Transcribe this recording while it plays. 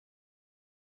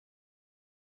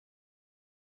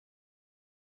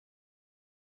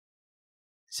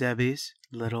Zebby's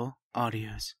little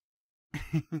audios.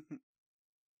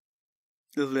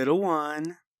 The little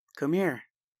one. Come here.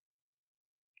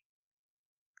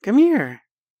 Come here.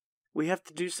 We have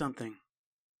to do something.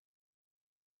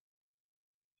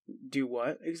 Do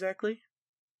what exactly?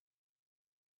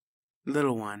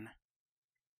 Little one.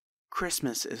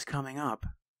 Christmas is coming up.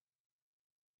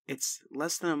 It's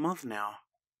less than a month now.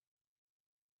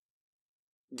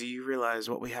 Do you realize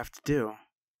what we have to do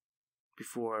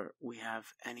before we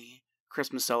have any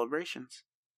Christmas celebrations?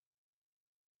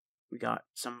 We got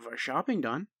some of our shopping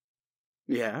done.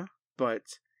 Yeah,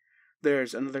 but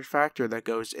there's another factor that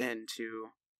goes into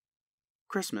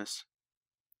Christmas.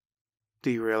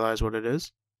 Do you realize what it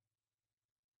is?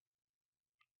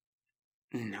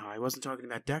 No, I wasn't talking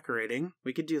about decorating.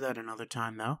 We could do that another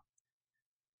time, though.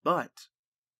 But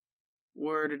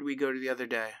where did we go to the other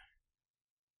day?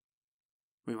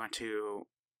 We went to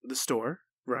the store,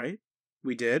 right?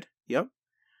 We did, yep.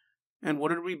 And what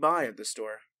did we buy at the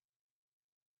store?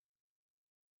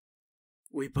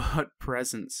 We bought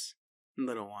presents,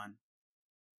 little one.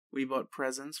 We bought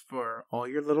presents for all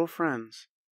your little friends.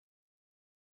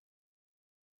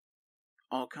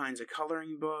 All kinds of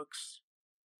coloring books.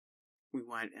 We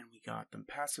went and we got them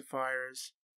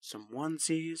pacifiers, some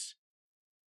onesies.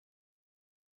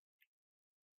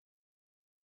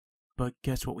 But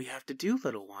guess what we have to do,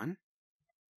 little one?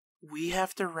 We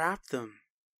have to wrap them.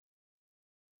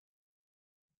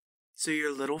 So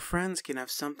your little friends can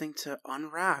have something to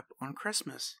unwrap on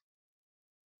Christmas.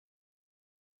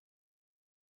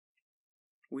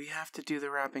 We have to do the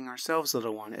wrapping ourselves,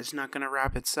 little one. It's not going to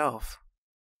wrap itself.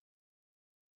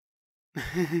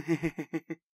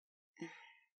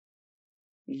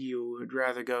 You would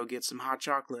rather go get some hot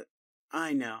chocolate.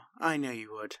 I know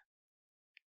you would.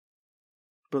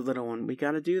 But little one, we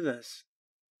gotta do this.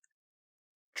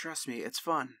 Trust me, it's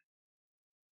fun.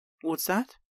 What's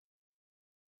that?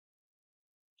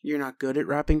 You're not good at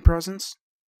wrapping presents?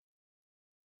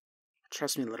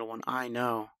 Trust me, little one, I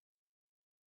know.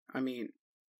 I mean,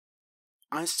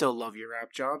 I still love your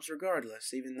wrap jobs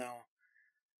regardless, even though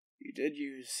you did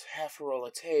use half a roll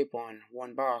of tape on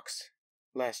one box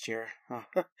last year.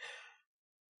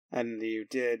 And you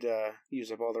did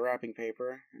use up all the wrapping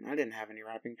paper, and I didn't have any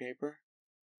wrapping paper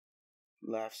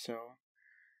left, so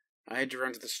I had to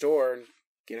run to the store and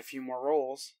get a few more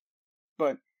rolls.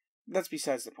 But that's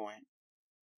besides the point.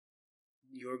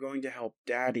 You're going to help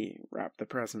Daddy wrap the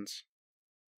presents.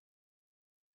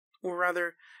 Or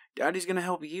rather, Daddy's going to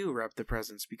help you wrap the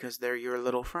presents because they're your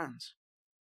little friends.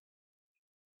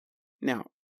 Now,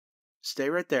 stay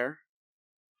right there.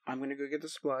 I'm going to go get the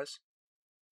supplies.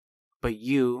 But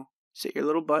you sit your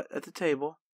little butt at the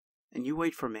table and you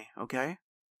wait for me, okay?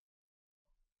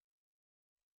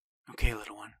 Okay,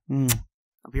 little one.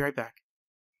 I'll be right back.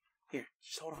 Here,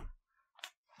 just hold on.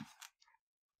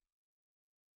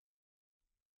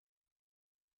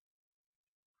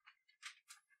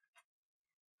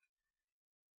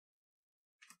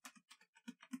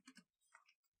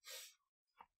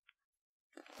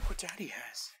 Look what Daddy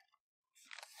has.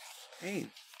 Hey.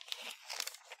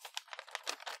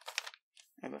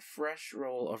 I have a fresh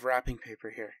roll of wrapping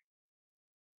paper here.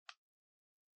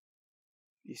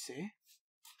 You see?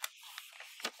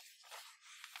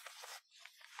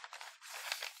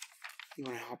 You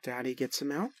want to help Daddy get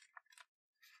some out?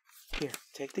 Here,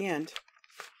 take the end.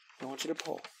 I want you to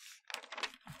pull.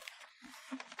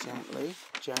 Gently,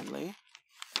 gently.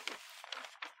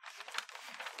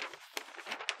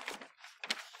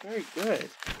 Very good.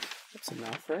 That's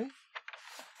enough, right?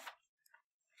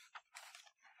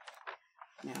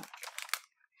 Now,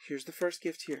 here's the first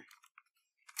gift here.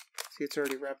 See, it's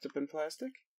already wrapped up in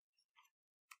plastic?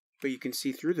 But you can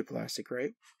see through the plastic,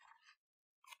 right?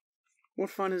 What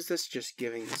fun is this just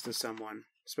giving this to someone,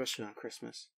 especially on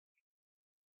Christmas?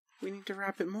 We need to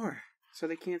wrap it more, so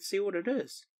they can't see what it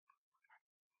is.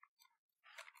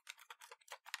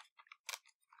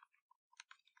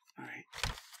 Alright.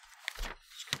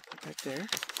 Just gonna put that there.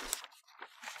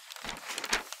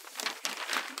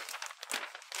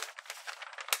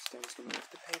 I'm just going to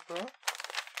lift the paper up.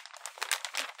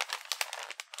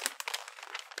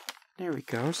 There we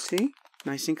go, see?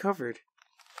 Nice and covered.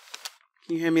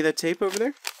 Can you hand me that tape over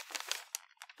there?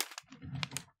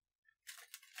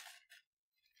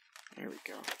 There we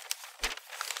go.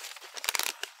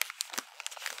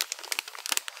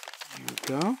 There we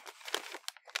go.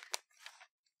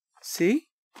 See?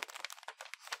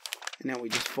 And now we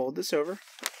just fold this over.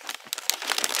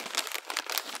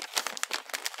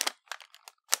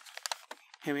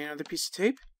 Hand me another piece of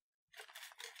tape.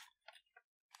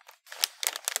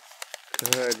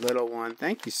 Good little one.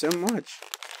 Thank you so much.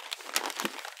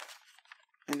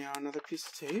 And now another piece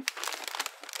of tape.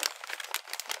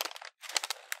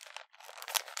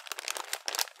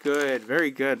 Good,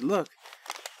 very good. Look.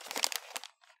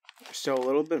 There's still a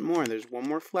little bit more. There's one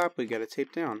more flap we gotta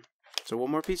tape down. So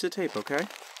one more piece of tape, okay?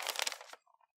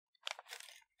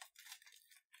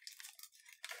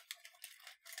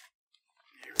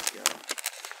 There we go.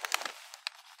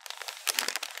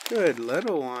 Good,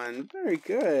 little one. Very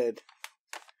good.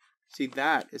 See,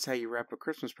 that is how you wrap a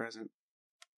Christmas present.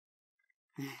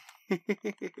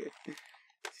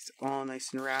 It's all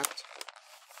nice and wrapped.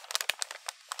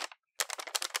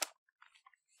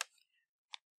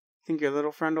 Think your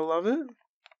little friend will love it?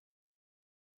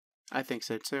 I think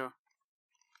so too.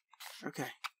 Okay.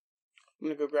 I'm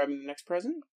gonna go grab him the next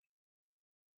present.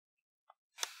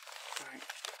 Alright.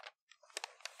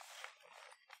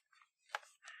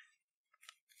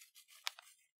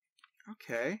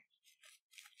 Okay.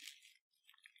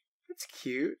 That's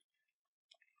cute.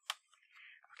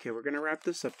 Okay, we're gonna wrap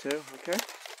this up too, okay?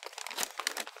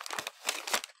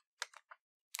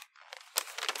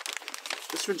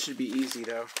 This one should be easy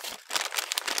though.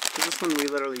 This one we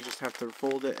literally just have to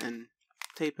fold it and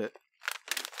tape it.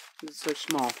 It's so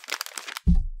small.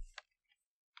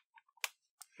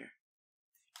 Here.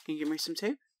 Can you give me some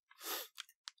tape?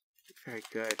 Very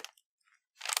good.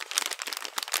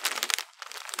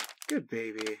 Good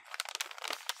baby.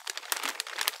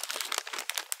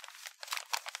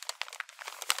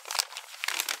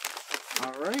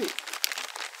 Alright.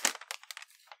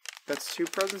 That's 2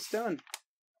 presents done.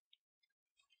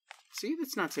 See,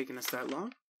 that's not taking us that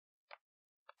long.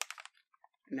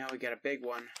 Now we got a big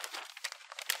one.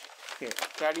 Here,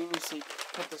 Daddy needs to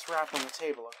put this wrap on the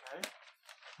table, okay?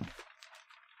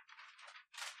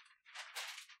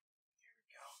 Here we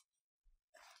go.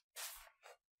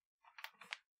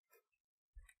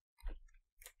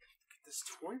 This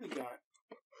toy we got.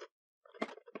 I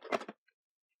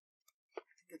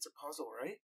think it's a puzzle,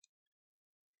 right?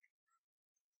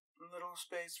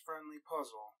 LittleSpace friendly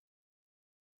puzzle.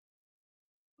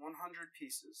 100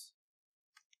 pieces.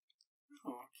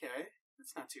 Oh, okay.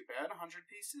 That's not too bad. 100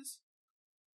 pieces.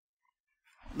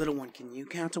 Little one, can you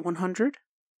count to 100?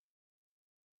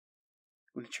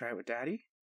 Want to try it with Daddy?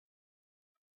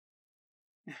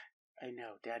 I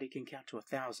know. Daddy can count to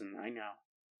 1,000. I know.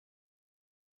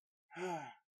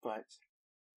 But,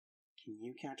 can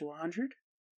you count to 100?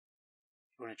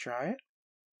 You want to try it?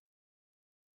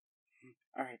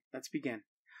 Alright, let's begin.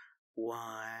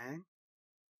 1,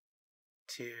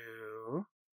 2,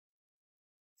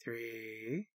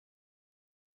 3.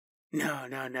 No.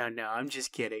 I'm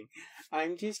just kidding.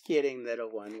 I'm just kidding, little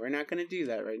one. We're not going to do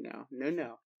that right now.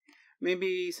 No.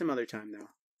 Maybe some other time, though.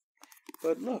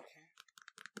 But look.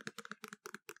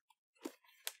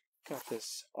 Got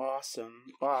this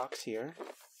awesome box here.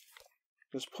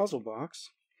 This puzzle box.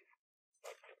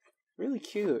 Really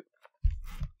cute.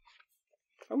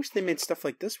 I wish they made stuff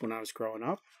like this when I was growing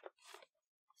up.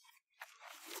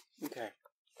 Okay.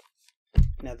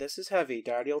 Now this is heavy.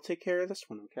 Daddy will take care of this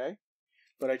one, okay?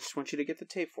 But I just want you to get the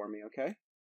tape for me, okay?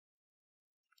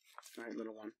 Alright,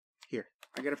 little one. Here.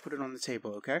 I gotta put it on the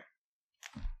table, okay?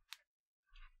 There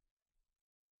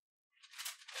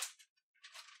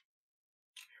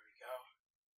we go.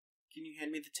 Can you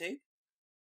hand me the tape?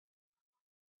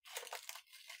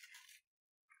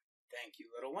 Thank you,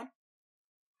 little one.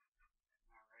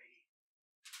 Alrighty.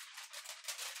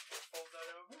 Fold that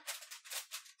over.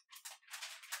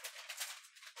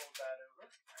 Fold that over.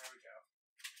 There we go.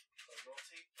 So little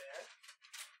tape there.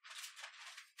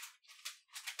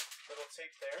 Little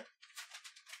tape there.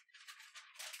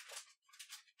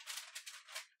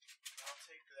 Little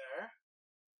tape there.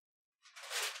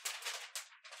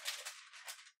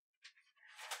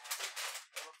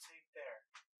 Little tape there.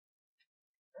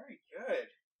 Very good.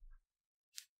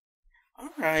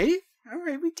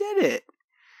 Alright, we did it.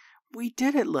 We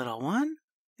did it, little one.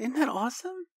 Isn't that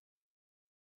awesome?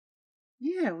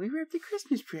 Yeah, we wrapped a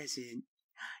Christmas present.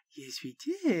 Yes, we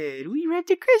did. We wrapped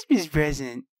a Christmas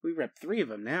present. We wrapped 3 of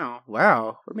them now.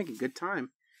 Wow, we're making good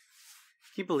time.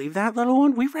 Can you believe that, little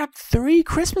one? We wrapped 3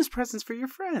 Christmas presents for your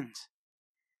friends.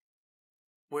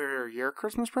 Where are your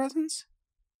Christmas presents?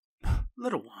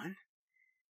 Little one.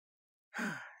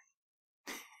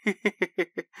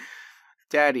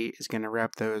 Daddy is going to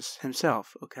wrap those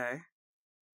himself, okay?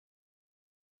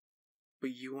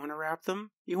 But you want to wrap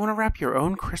them? You want to wrap your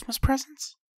own Christmas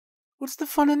presents? What's the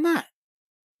fun in that?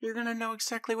 You're going to know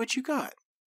exactly what you got.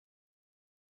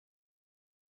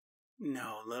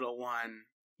 No, little one.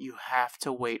 You have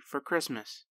to wait for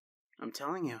Christmas. I'm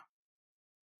telling you.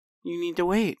 You need to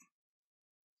wait.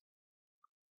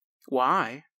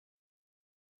 Why?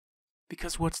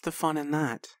 Because what's the fun in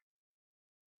that?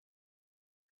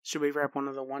 Should we wrap one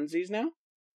of the onesies now?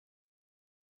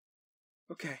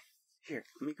 Okay. Here,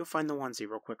 let me go find the onesie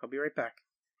real quick. I'll be right back.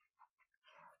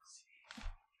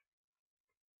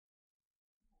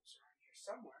 It's around here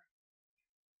somewhere.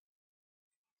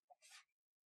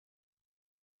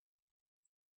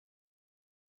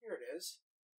 Here it is.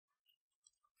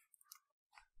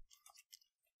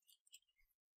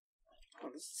 Oh,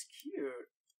 this is cute.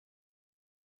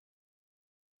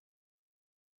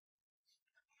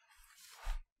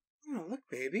 Oh, look,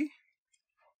 baby.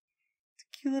 It's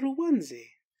a cute little onesie.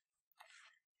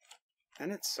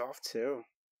 And it's soft, too.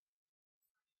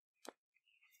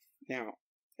 Now,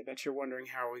 I bet you're wondering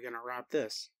how are we going to wrap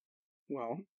this.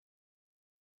 Well,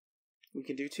 we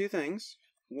can do two things.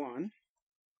 One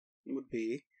would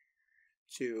be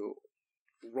to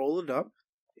roll it up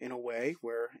in a way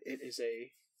where it is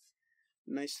a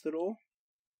nice little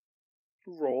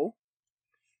roll.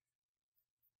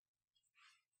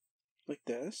 Like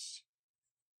this.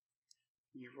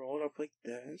 You roll it up like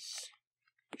this.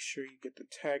 Make sure you get the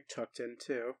tag tucked in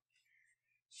too.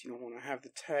 So you don't want to have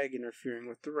the tag interfering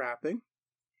with the wrapping.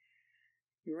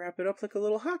 You wrap it up like a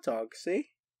little hot dog, see?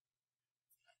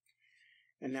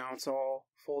 And now it's all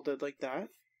folded like that.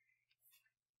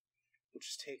 We'll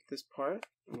just take this part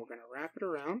and we're going to wrap it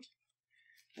around.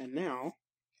 And now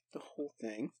the whole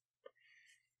thing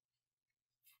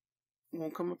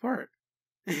won't come apart.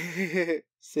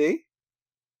 See?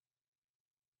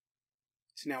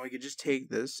 So now we could just take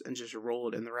this and just roll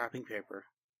it in the wrapping paper.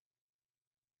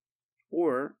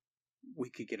 Or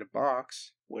we could get a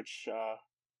box, which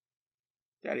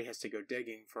Daddy has to go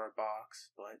digging for a box,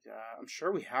 but I'm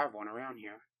sure we have one around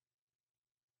here.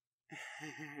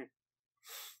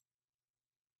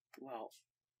 Well,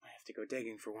 I have to go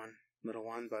digging for one, little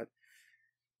one, but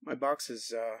my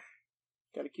boxes,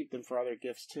 gotta keep them for other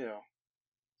gifts too.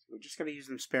 So we just gotta use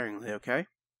them sparingly, okay?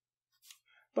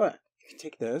 But you can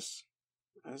take this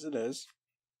as it is.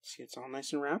 See, it's all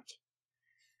nice and wrapped.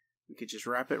 You could just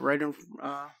wrap it right in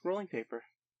rolling paper.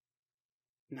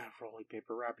 Not rolling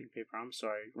paper, wrapping paper. I'm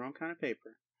sorry, wrong kind of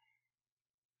paper.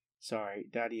 Sorry,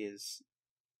 Daddy is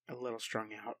a little strung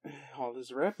out. All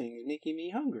this wrapping is making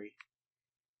me hungry.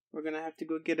 We're gonna have to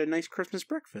go get a nice Christmas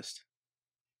breakfast.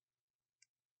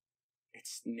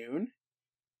 It's noon?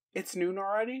 It's noon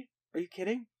already? Are you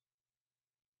kidding?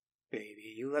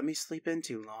 Baby, you let me sleep in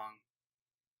too long.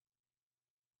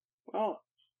 Well,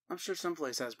 I'm sure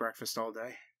someplace has breakfast all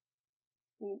day.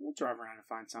 We'll drive around and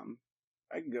find something.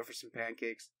 I can go for some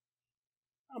pancakes.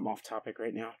 I'm off topic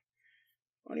right now.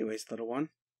 Anyways, little one,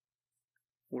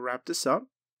 we'll wrap this up.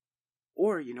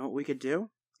 Or, you know what we could do?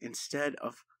 Instead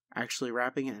of actually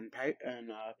wrapping it in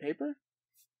paper,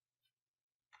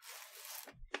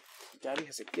 Daddy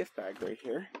has a gift bag right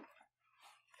here.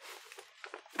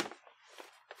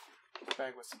 Gift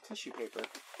bag with some tissue paper.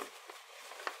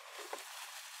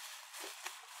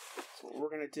 So what we're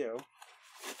going to do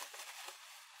is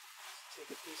take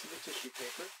a piece of the tissue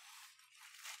paper.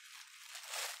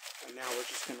 And now we're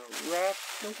just going to wrap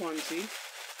the onesie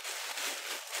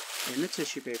in the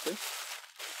tissue paper.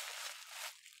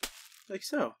 Like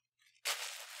so.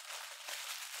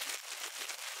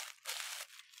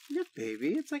 Look,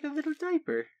 baby, it's like a little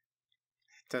diaper. It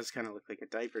does kind of look like a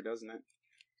diaper, doesn't it?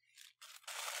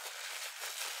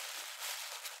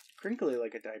 Crinkly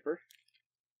like a diaper.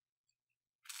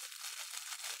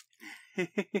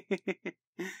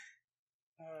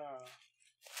 Oh.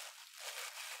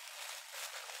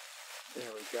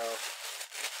 There we go.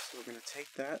 So we're going to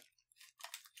take that,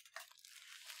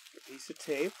 a piece of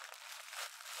tape,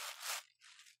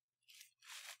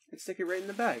 and stick it right in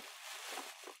the bag.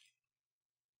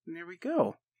 And there we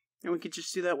go. And we could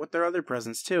just do that with their other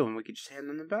presents too, and we could just hand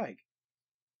them the bag.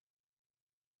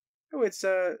 Oh, it's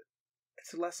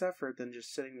less effort than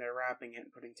just sitting there wrapping it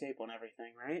and putting tape on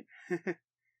everything, right?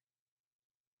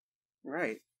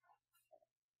 Right.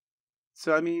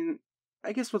 So, I mean,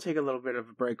 I guess we'll take a little bit of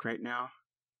a break right now.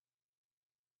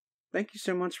 Thank you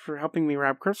so much for helping me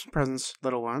wrap Christmas presents,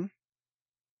 little one.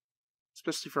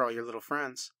 Especially for all your little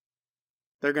friends.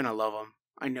 They're gonna love them.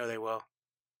 I know they will.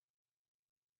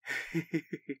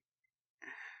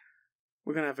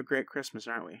 We're gonna have a great Christmas,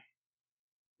 aren't we?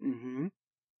 Mm-hmm.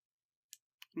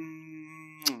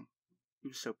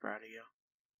 I'm so proud of you.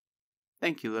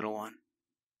 Thank you, little one.